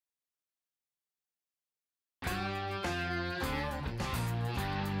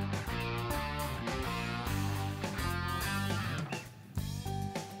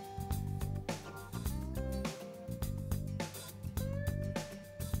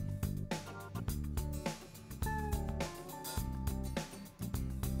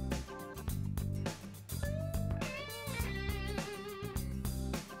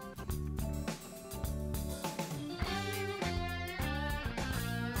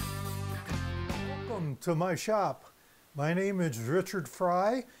Welcome to my shop. My name is Richard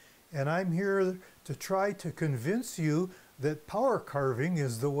Frye, and I'm here to try to convince you that power carving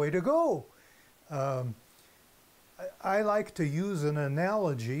is the way to go. I like to use an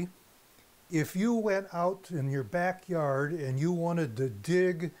analogy. If you went out in your backyard and you wanted to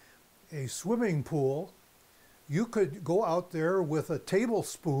dig a swimming pool, you could go out there with a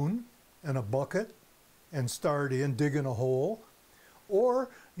tablespoon and a bucket and start in digging a hole. Or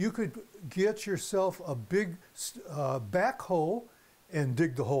you could get yourself a big backhoe and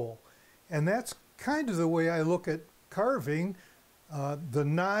dig the hole. And that's kind of the way I look at carving. The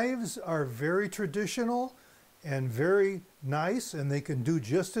knives are very traditional and very nice, and they can do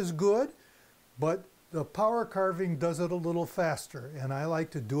just as good, but the power carving does it a little faster, and I like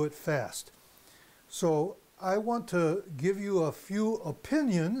to do it fast. So I want to give you a few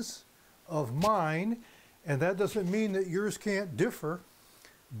opinions of mine, and that doesn't mean that yours can't differ,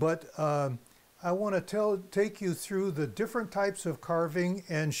 but I want to take you through the different types of carving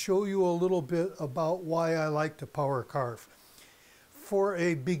and show you a little bit about why I like to power carve. For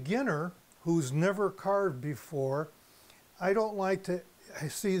a beginner who's never carved before, I don't like to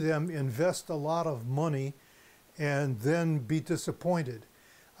see them invest a lot of money and then be disappointed.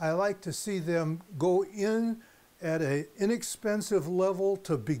 I like to see them go in at an inexpensive level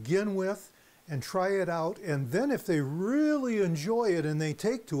to begin with and try it out, and then if they really enjoy it and they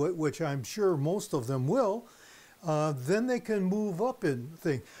take to it, which I'm sure most of them will, then they can move up in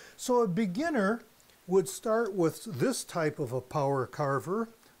things. So a beginner would start with this type of a power carver.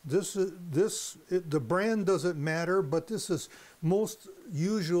 The brand doesn't matter, but this is most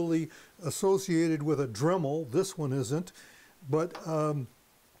usually associated with a Dremel. This one isn't, but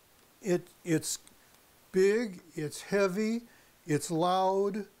it's big, it's heavy, it's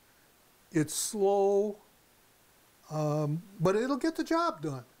loud, it's slow, but it'll get the job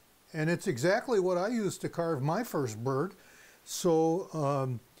done. And it's exactly what I used to carve my first bird.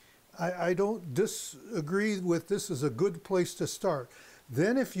 So I don't disagree with this as a good place to start.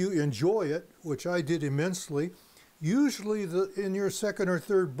 Then if you enjoy it, which I did immensely, usually in your second or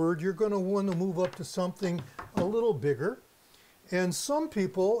third bird, you're going to want to move up to something a little bigger. And some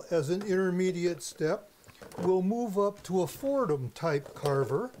people, as an intermediate step, will move up to a Fordham type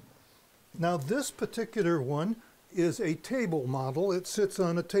carver. Now this particular one is a table model. It sits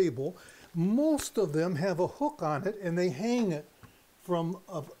on a table. Most of them have a hook on it and they hang it from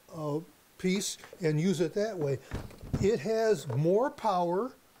a piece and use it that way. It has more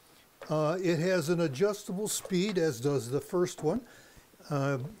power. It has an adjustable speed, as does the first one.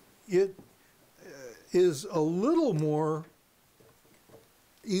 It is a little more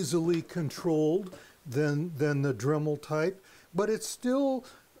easily controlled than the Dremel type, but it still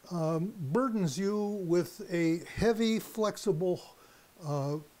burdens you with a heavy, flexible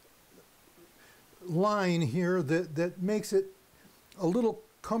line here that makes it a little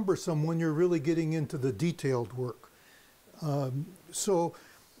cumbersome when you're really getting into the detailed work. So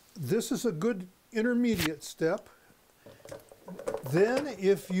this is a good intermediate step. Then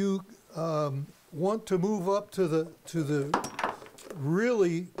if you want to move up to the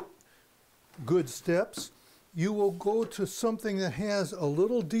really good steps, you will go to something that has a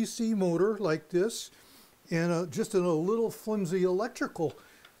little DC motor like this and just a little flimsy electrical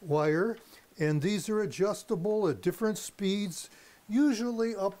wire, and these are adjustable at different speeds,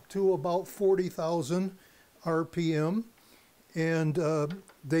 usually up to about 40,000 RPM, and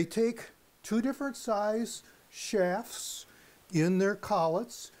they take two different size shafts in their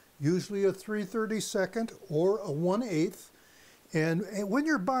collets, usually a 3/32 or a 1/8, and when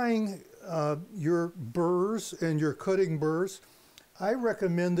you're buying your burrs and your cutting burrs, I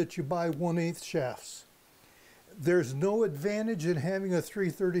recommend that you buy 1/8 shafts. There's no advantage in having a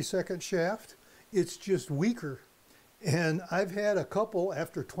 3/32 shaft. It's just weaker. And I've had a couple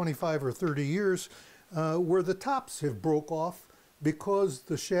after 25 or 30 years where the tops have broke off because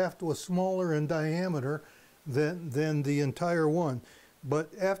the shaft was smaller in diameter than the entire one. But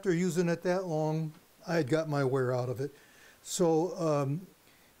after using it that long, I had got my wear out of it. So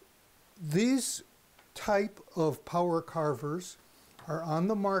these type of power carvers are on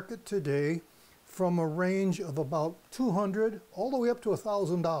the market today from a range of about $200 all the way up to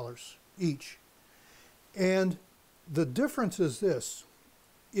 $1,000 each. And the difference is this: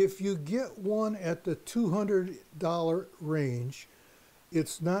 if you get one at the $200 range,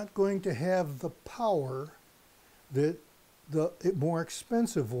 it's not going to have the power that the more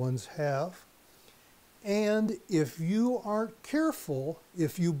expensive ones have. And if you aren't careful,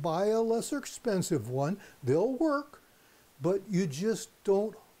 if you buy a lesser expensive one, they'll work, but you just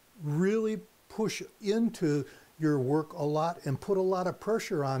don't really push into your work a lot and put a lot of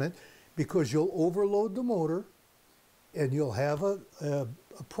pressure on it, because you'll overload the motor and you'll have a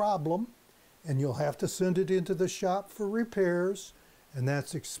problem, and you'll have to send it into the shop for repairs, and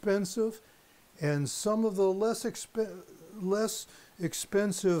that's expensive. And some of the less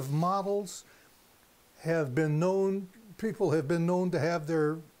expensive models have been known, people have been known to have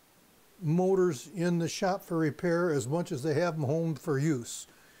their motors in the shop for repair as much as they have them home for use.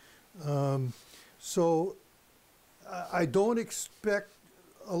 So I don't expect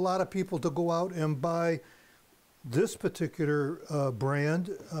a lot of people to go out and buy this particular brand.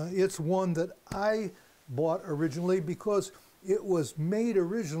 It's one that I bought originally because it was made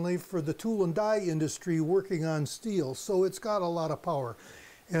originally for the tool and die industry working on steel, so it's got a lot of power.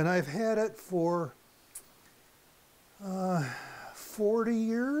 And I've had it for 40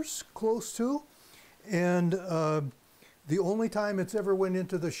 years, close to, and the only time it's ever went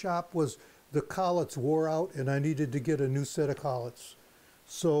into the shop was the collets wore out and I needed to get a new set of collets.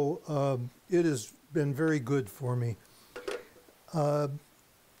 So it has been very good for me.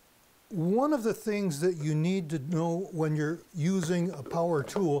 One of the things that you need to know when you're using a power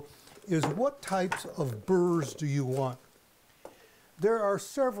tool is what types of burrs do you want. There are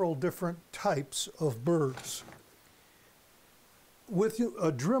several different types of burrs. With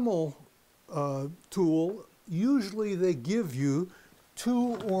a Dremel tool, usually they give you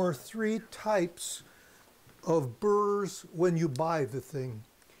 2 or 3 types of burrs when you buy the thing.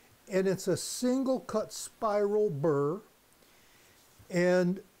 And it's a single cut spiral burr,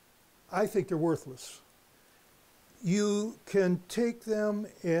 and I think they're worthless. You can take them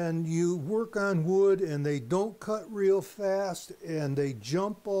and you work on wood and they don't cut real fast and they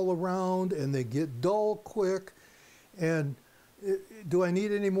jump all around and they get dull quick. And do I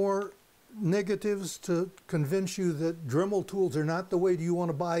need any more negatives to convince you that Dremel tools are not the way you want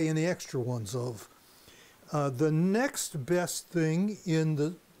to buy any extra ones of? The next best thing in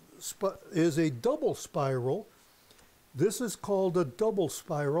the is a double spiral. This is called a double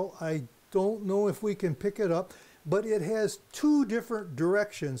spiral. I don't know if we can pick it up, but it has 2 different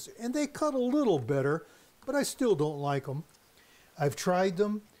directions and they cut a little better, but I still don't like them. I've tried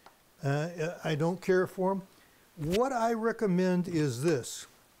them. I don't care for them. What I recommend is this.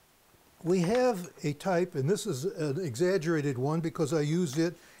 We have a type, and this is an exaggerated one because I used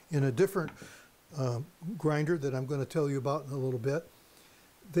it in a different grinder that I'm going to tell you about in a little bit.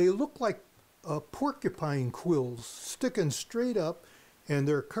 They look like porcupine quills sticking straight up, and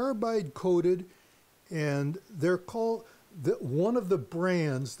they're carbide coated, and they're called one of the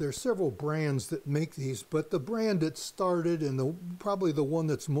brands. There's several brands that make these, but the brand that started and probably the one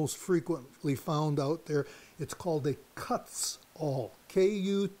that's most frequently found out there, it's called a Kutzall,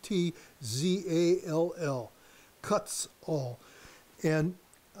 K-U-T-Z-A-L-L, Kutzall. And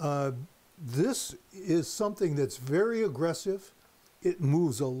this is something that's very aggressive. It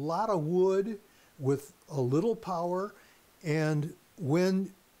moves a lot of wood with a little power, and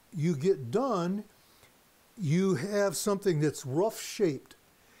when you get done, you have something that's rough shaped.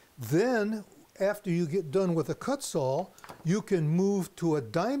 Then, after you get done with a cut saw, you can move to a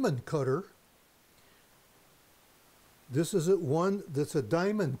diamond cutter. This is one that's a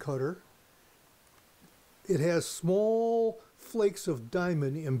diamond cutter. It has small flakes of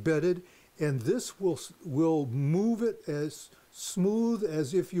diamond embedded, and this will move it as smooth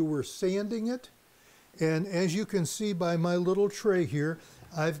as if you were sanding it. And as you can see by my little tray here,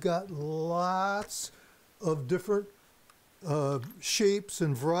 I've got lots of different shapes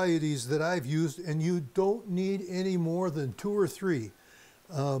and varieties that I've used, and you don't need any more than 2 or 3.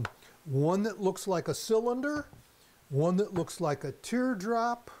 One that looks like a cylinder, one that looks like a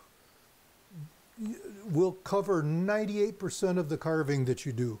teardrop, will cover 98% of the carving that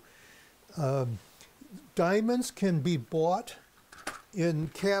you do. Diamonds can be bought in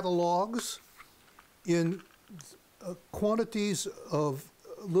catalogs in quantities of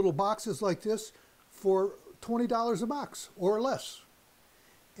little boxes like this for $20 a box or less.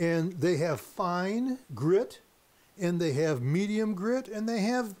 And they have fine grit, and they have medium grit, and they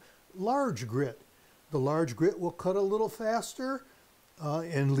have large grit. The large grit will cut a little faster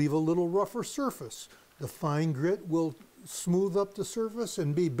and leave a little rougher surface. The fine grit will smooth up the surface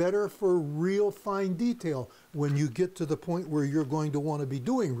and be better for real fine detail when you get to the point where you're going to want to be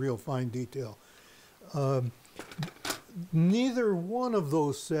doing real fine detail. Neither one of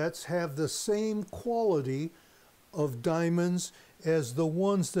those sets have the same quality of diamonds as the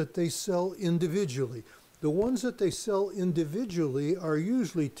ones that they sell individually. The ones that they sell individually are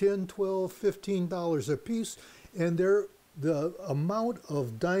usually $10, $12, $15 a piece, and the amount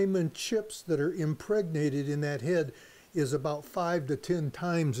of diamond chips that are impregnated in that head is about 5 to 10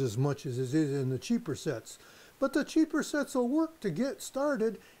 times as much as it is in the cheaper sets. but the cheaper sets will work to get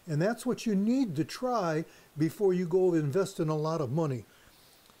started, and that's what you need to try before you go invest in a lot of money.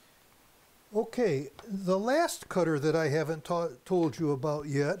 Okay, the last cutter that I haven't told you about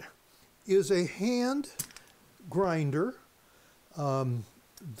yet is a hand grinder.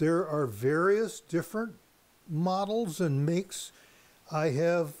 There are various different models and makes. I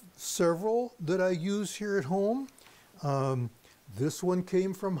have several that I use here at home. This one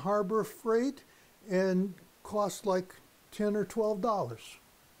came from Harbor Freight and cost like $10 or $12,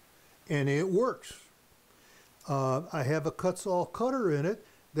 and it works. I have a cuts-all cutter in it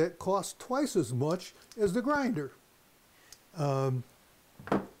that costs twice as much as the grinder. But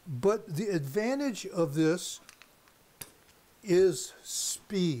the advantage of this is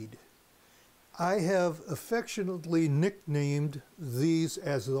speed. I have affectionately nicknamed these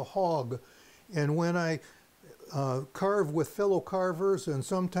as the hog, and when I carve with fellow carvers, and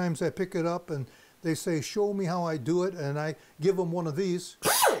sometimes I pick it up and they say, show me how I do it, and I give them one of these,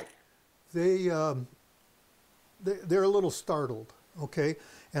 they're a little startled, okay?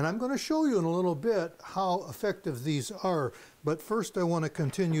 And I'm going to show you in a little bit how effective these are, but first I want to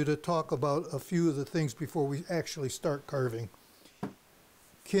continue to talk about a few of the things before we actually start carving.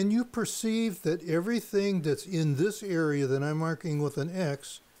 Can you perceive that everything that's in this area that I'm marking with an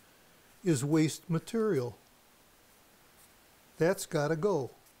X is waste material? That's got to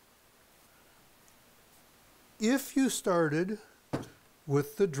go. If you started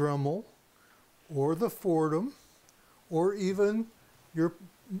with the Dremel or the Fordham or even your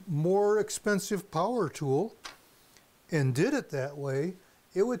more expensive power tool and did it that way,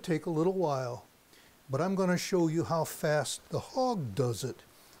 it would take a little while. But I'm going to show you how fast the hog does it.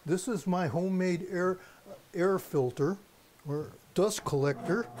 This is my homemade air filter or dust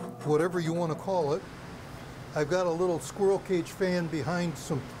collector, whatever you want to call it. I've got a little squirrel cage fan behind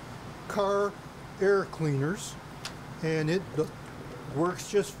some car air cleaners, and it works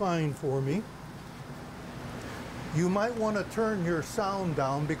just fine for me. You might want to turn your sound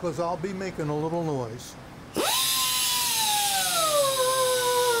down because I'll be making a little noise.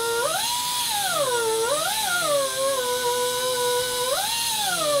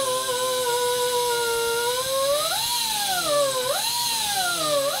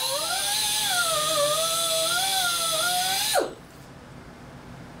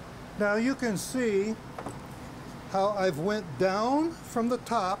 Now you can see how I've went down from the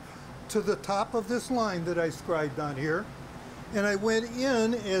top to the top of this line that I scribed on here, and I went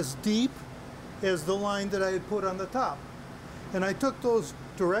in as deep as the line that I had put on the top. And I took those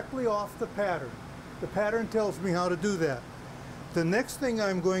directly off the pattern. The pattern tells me how to do that. The next thing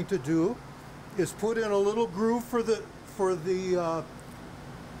I'm going to do is put in a little groove for the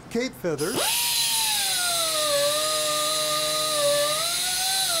cape feathers.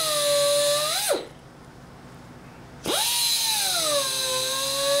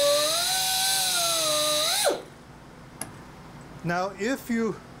 Now, if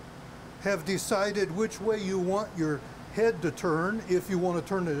you have decided which way you want your head to turn, if you want to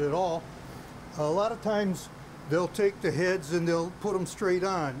turn it at all, a lot of times they'll take the heads and they'll put them straight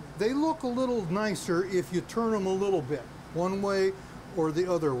on. They look a little nicer if you turn them a little bit, one way or the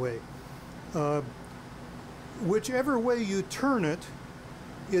other way. Whichever way you turn it,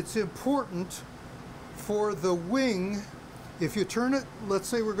 it's important for the wing. If you turn it, let's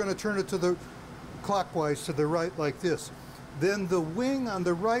say we're going to turn it to the clockwise, to the right like this, then the wing on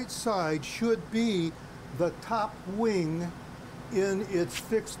the right side should be the top wing in its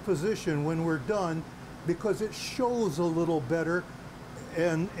fixed position when we're done, because it shows a little better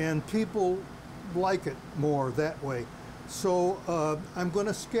and people like it more that way. So I'm going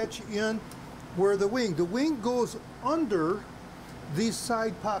to sketch in where the wing goes under these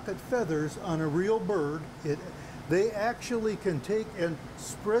side pocket feathers on a real bird. They actually can take and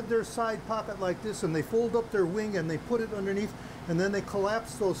spread their side pocket like this, and they fold up their wing and they put it underneath, and then they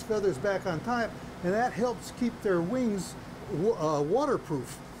collapse those feathers back on top, and that helps keep their wings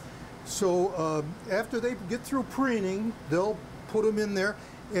waterproof. So after they get through preening, they'll put them in there,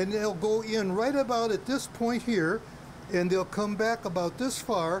 and they'll go in right about at this point here, and they'll come back about this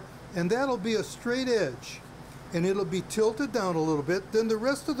far, and that'll be a straight edge, and it'll be tilted down a little bit. Then the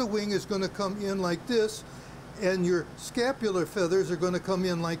rest of the wing is going to come in like this, and your scapular feathers are going to come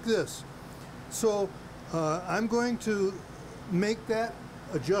in like this. So I'm going to make that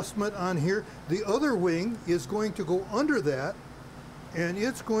adjustment on here. The other wing is going to go under that, and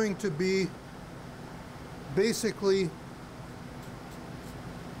it's going to be basically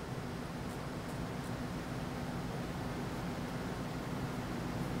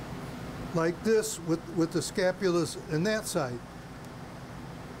like this with the scapulas on that side,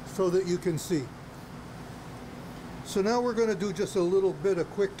 so that you can see. So now we're going to do just a little bit of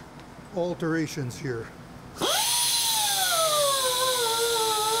quick alterations here.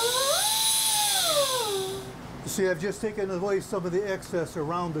 See, I've just taken away some of the excess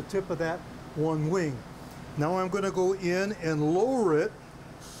around the tip of that one wing. Now I'm going to go in and lower it.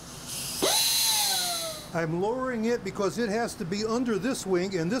 I'm lowering it because it has to be under this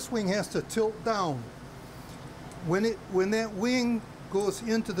wing, and this wing has to tilt down. When that wing goes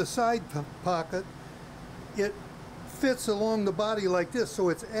into the side pocket, it fits along the body like this, so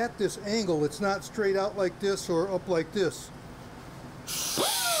it's at this angle. It's not straight out like this or up like this.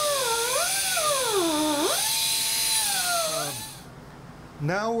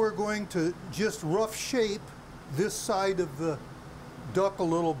 Now we're going to just rough shape this side of the duck a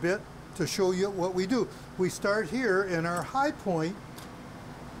little bit to show you what we do. We start here, and our high point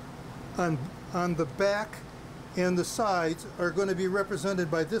on the back and the sides are going to be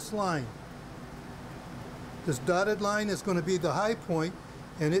represented by this line. This dotted line is going to be the high point,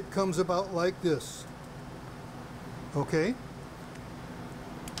 and it comes about like this. Okay?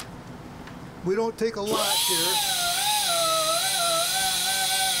 We don't take a lot here.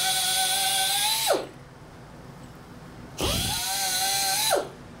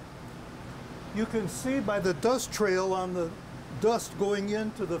 You can see by the dust trail on the dust going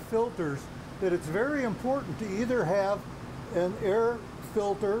into the filters that it's very important to either have an air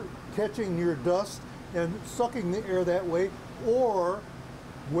filter catching your dust and sucking the air that way, or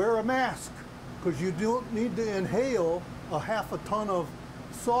wear a mask, because you don't need to inhale a half a ton of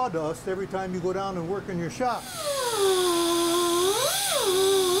sawdust every time you go down and work in your shop.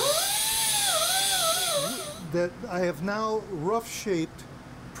 That I have now rough shaped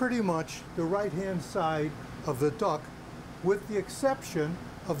pretty much the right hand side of the duck, with the exception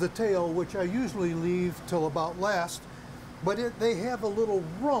of the tail, which I usually leave till about last, but they have a little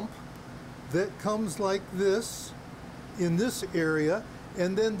rump that comes like this in this area,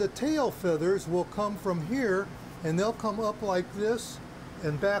 and then the tail feathers will come from here, and they'll come up like this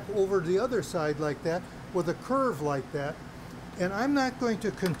and back over the other side like that, with a curve like that. And I'm not going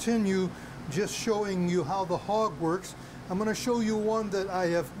to continue just showing you how the hog works. I'm going to show you one that I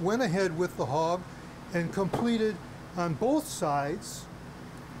have went ahead with the hog and completed on both sides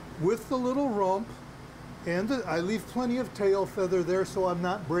with the little rump, and I leave plenty of tail feather there so I'm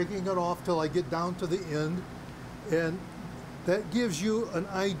not breaking it off till I get down to the end. And that gives you an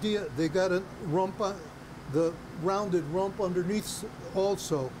idea. They got a rump, the rounded rump underneath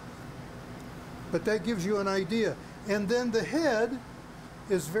also, but that gives you an idea. And then the head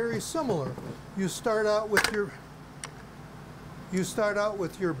is very similar. You start out with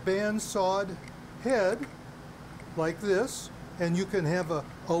your band-sawed head like this, and you can have a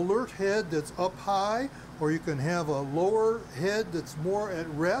alert head that's up high, or you can have a lower head that's more at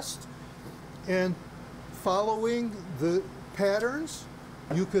rest. And following the patterns,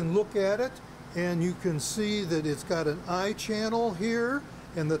 you can look at it and you can see that it's got an eye channel here,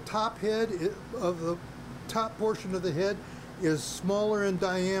 and the top head of the top portion of the head is smaller in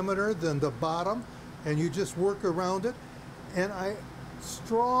diameter than the bottom, and you just work around it. And I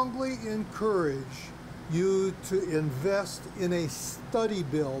strongly encourage you to invest in a study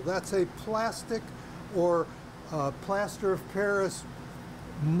bill. That's a plastic or plaster of Paris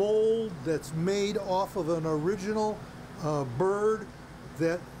mold that's made off of an original bird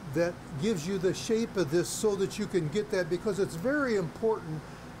that gives you the shape of this so that you can get that, because it's very important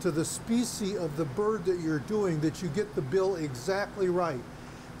to the species of the bird that you're doing that you get the bill exactly right.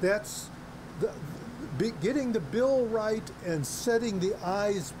 That's getting the bill right and setting the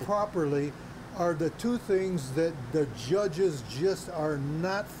eyes properly are the two things that the judges just are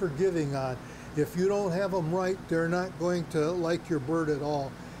not forgiving on. If you don't have them right, they're not going to like your bird at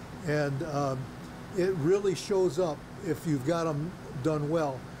all. And it really shows up if you've got them done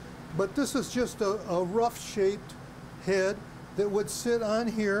well. But this is just a rough shaped head that would sit on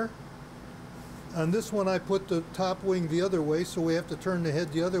here. On this one I put the top wing the other way, so we have to turn the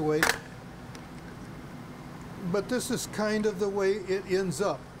head the other way. But this is kind of the way it ends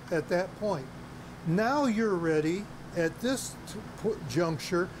up at that point. Now you're ready at this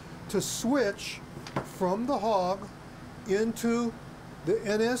juncture to switch from the hog into the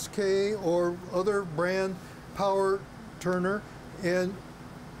NSK or other brand power turner and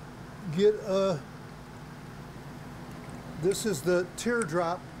get this is the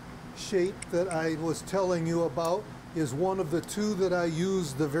teardrop shape that I was telling you about, is one of the two that I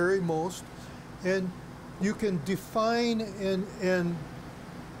use the very most. And you can define and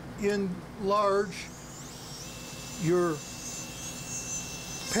enlarge your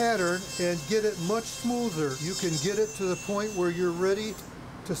pattern and get it much smoother. You can get it to the point where you're ready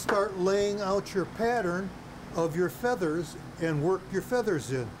to start laying out your pattern of your feathers and work your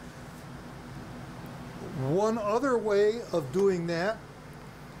feathers in. One other way of doing that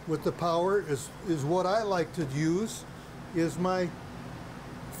with the power is what I like to use, is my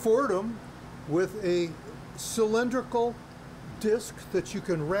Fordham with a cylindrical disc that you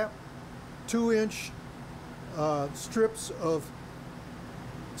can wrap 2-inch strips of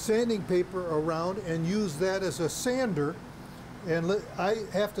sanding paper around and use that as a sander. And I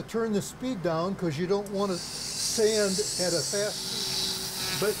have to turn the speed down because you don't want to sand at a fast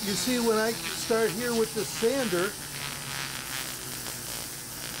speed. But you see, when I start here with the sander,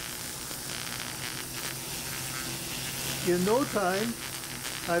 in no time,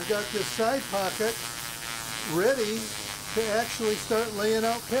 I've got this side pocket ready to actually start laying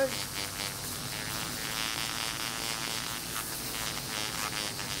out pegs.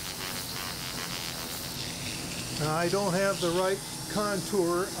 Now, I don't have the right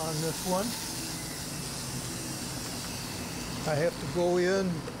contour on this one. I have to go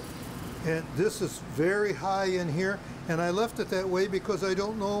in, and this is very high in here, and I left it that way because I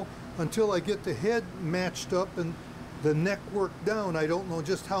don't know until I get the head matched up and the neck worked down. I don't know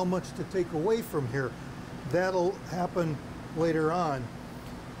just how much to take away from here. That'll happen later on.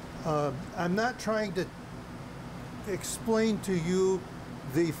 I'm not trying to explain to you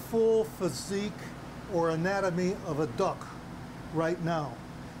the full physique or anatomy of a duck right now.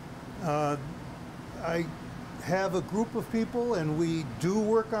 I have a group of people and we do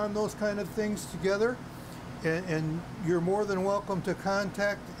work on those kind of things together, and you're more than welcome to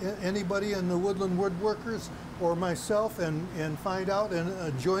contact anybody in the Woodland Woodworkers or myself and find out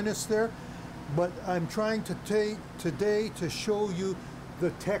and join us there. But I'm trying to today to show you the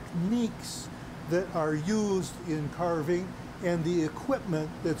techniques that are used in carving and the equipment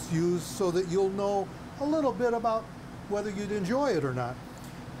that's used, so that you'll know a little bit about whether you'd enjoy it or not.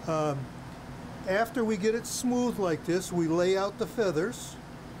 After we get it smooth like this, we lay out the feathers,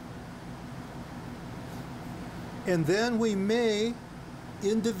 and then we may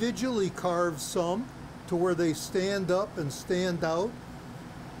individually carve some to where they stand up and stand out.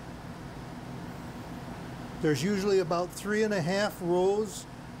 There's usually about 3.5 rows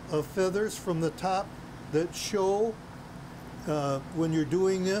of feathers from the top that show when you're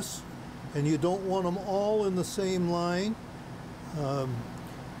doing this, and you don't want them all in the same line.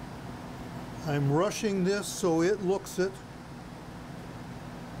 I'm rushing this so it looks it.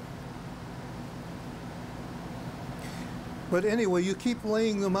 But anyway, you keep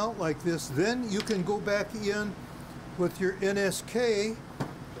laying them out like this, then you can go back in with your NSK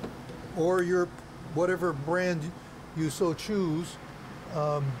or your whatever brand you so choose.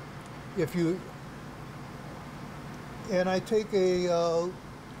 And I take a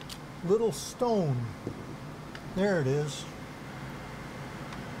little stone. There it is.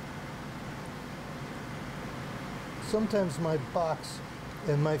 Sometimes my box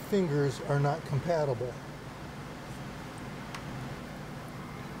and my fingers are not compatible.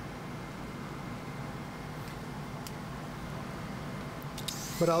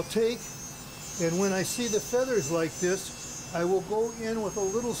 But I'll take, and when I see the feathers like this, I will go in with a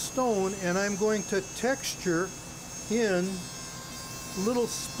little stone and I'm going to texture in little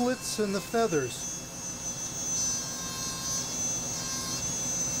splits in the feathers.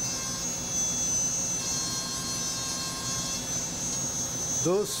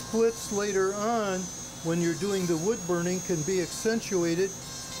 Those splits later on, when you're doing the wood burning, can be accentuated,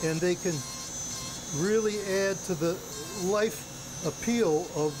 and they can really add to the life appeal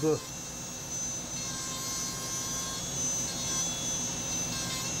of the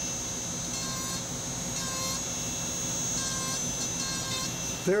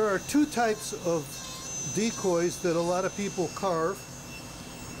There are two types of decoys that a lot of people carve.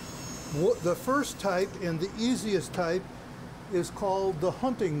 The first type, and the easiest type, is called the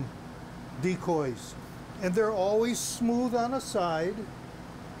hunting decoys. And they're always smooth on a side.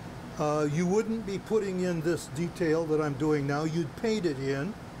 You wouldn't be putting in this detail that I'm doing now. You'd paint it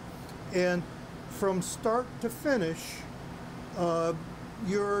in. And from start to finish,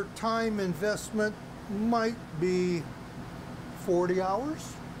 your time investment might be 40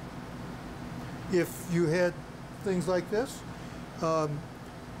 hours if you had things like this.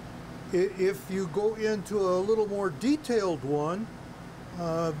 If you go into a little more detailed one,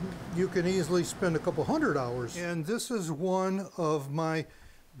 you can easily spend a couple hundred hours. And this is one of my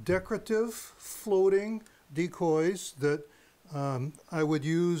decorative floating decoys that I would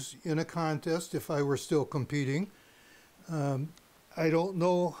use in a contest if I were still competing. I don't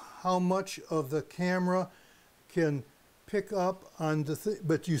know how much of the camera can pick up on the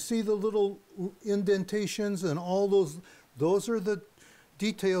but you see the little indentations and all those are the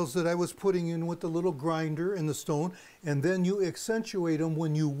details that I was putting in with the little grinder and the stone, and then you accentuate them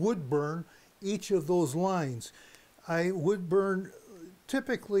when you wood burn each of those lines. I would burn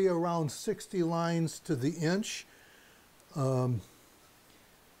typically around 60 lines to the inch. The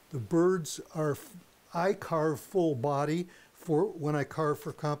birds are, I carve full body for when I carve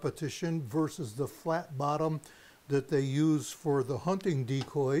for competition versus the flat bottom that they use for the hunting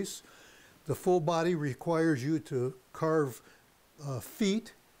decoys. The full body requires you to carve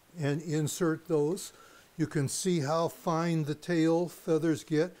feet and insert those. You can see how fine the tail feathers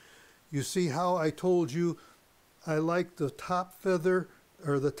get. You see how I told you I like the top feather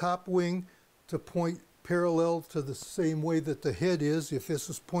or the top wing to point parallel to the same way that the head is. If this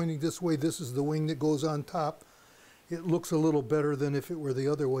is pointing this way, this is the wing that goes on top. It looks a little better than if it were the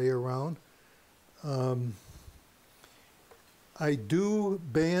other way around. I do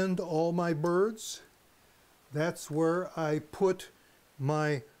band all my birds. That's where I put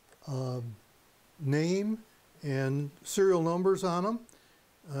my name and serial numbers on them.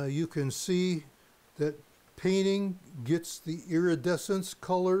 You can see that painting gets the iridescence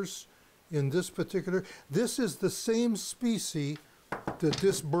colors in this particular. This is the same species that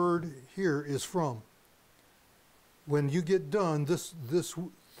this bird here is from. When you get done, this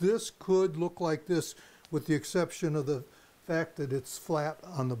could look like this, with the exception of the fact that it's flat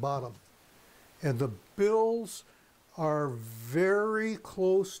on the bottom. And the bills are very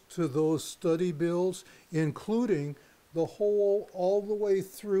close to those study bills, including the hole all the way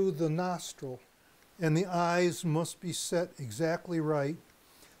through the nostril. And the eyes must be set exactly right.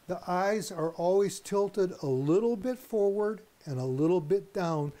 The eyes are always tilted a little bit forward and a little bit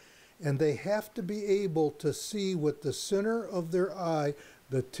down, and they have to be able to see with the center of their eye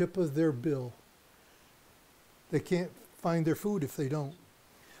the tip of their bill. They can't find their food if they don't.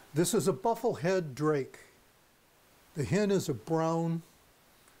 This is a bufflehead drake. The hen is a brown,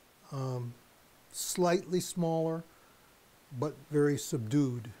 slightly smaller, but very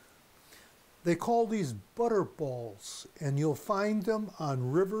subdued. They call these butterballs, and you'll find them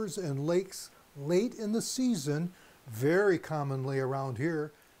on rivers and lakes late in the season, very commonly around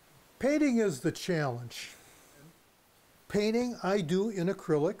here. Painting is the challenge. Painting I do in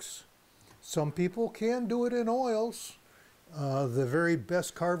acrylics. Some people can do it in oils. The very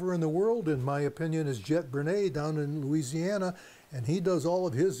best carver in the world, in my opinion, is Jet Brunet down in Louisiana, and he does all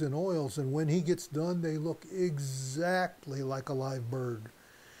of his in oils, and when he gets done, they look exactly like a live bird.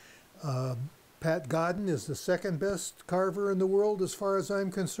 Pat Godden is the second best carver in the world as far as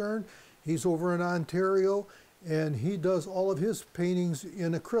I'm concerned. He's over in Ontario, and he does all of his paintings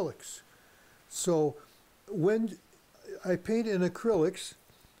in acrylics. So when I paint in acrylics,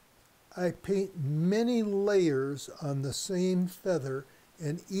 I paint many layers on the same feather,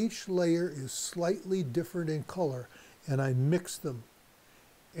 and each layer is slightly different in color, and I mix them.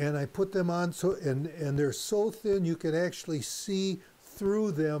 And I put them on, so and they're so thin you can actually see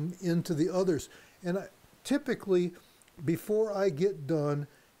through them into the others. And typically, before I get done,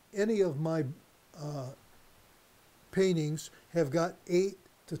 any of my paintings have got 8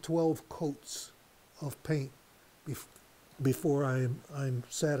 to 12 coats of paint before I'm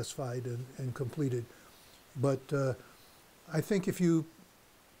satisfied and completed. But I think if you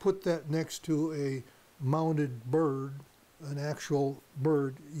put that next to a mounted bird, an actual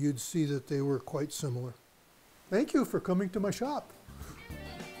bird, you'd see that they were quite similar. Thank you for coming to my shop.